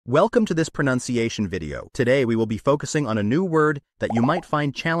Welcome to this pronunciation video. Today we will be focusing on a new word that you might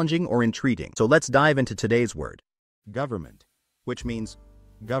find challenging or intriguing. So let's dive into today's word. Government, which means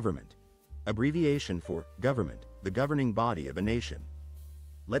government. Abbreviation for government, the governing body of a nation.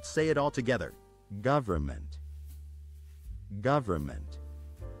 Let's say it all together. Government. Government.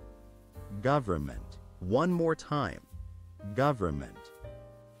 Government. One more time. Government.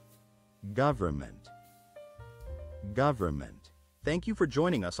 Government. Government. Thank you for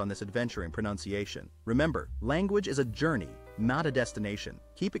joining us on this adventure in pronunciation. Remember, language is a journey, not a destination.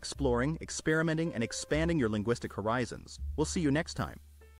 Keep exploring, experimenting, and expanding your linguistic horizons. We'll see you next time.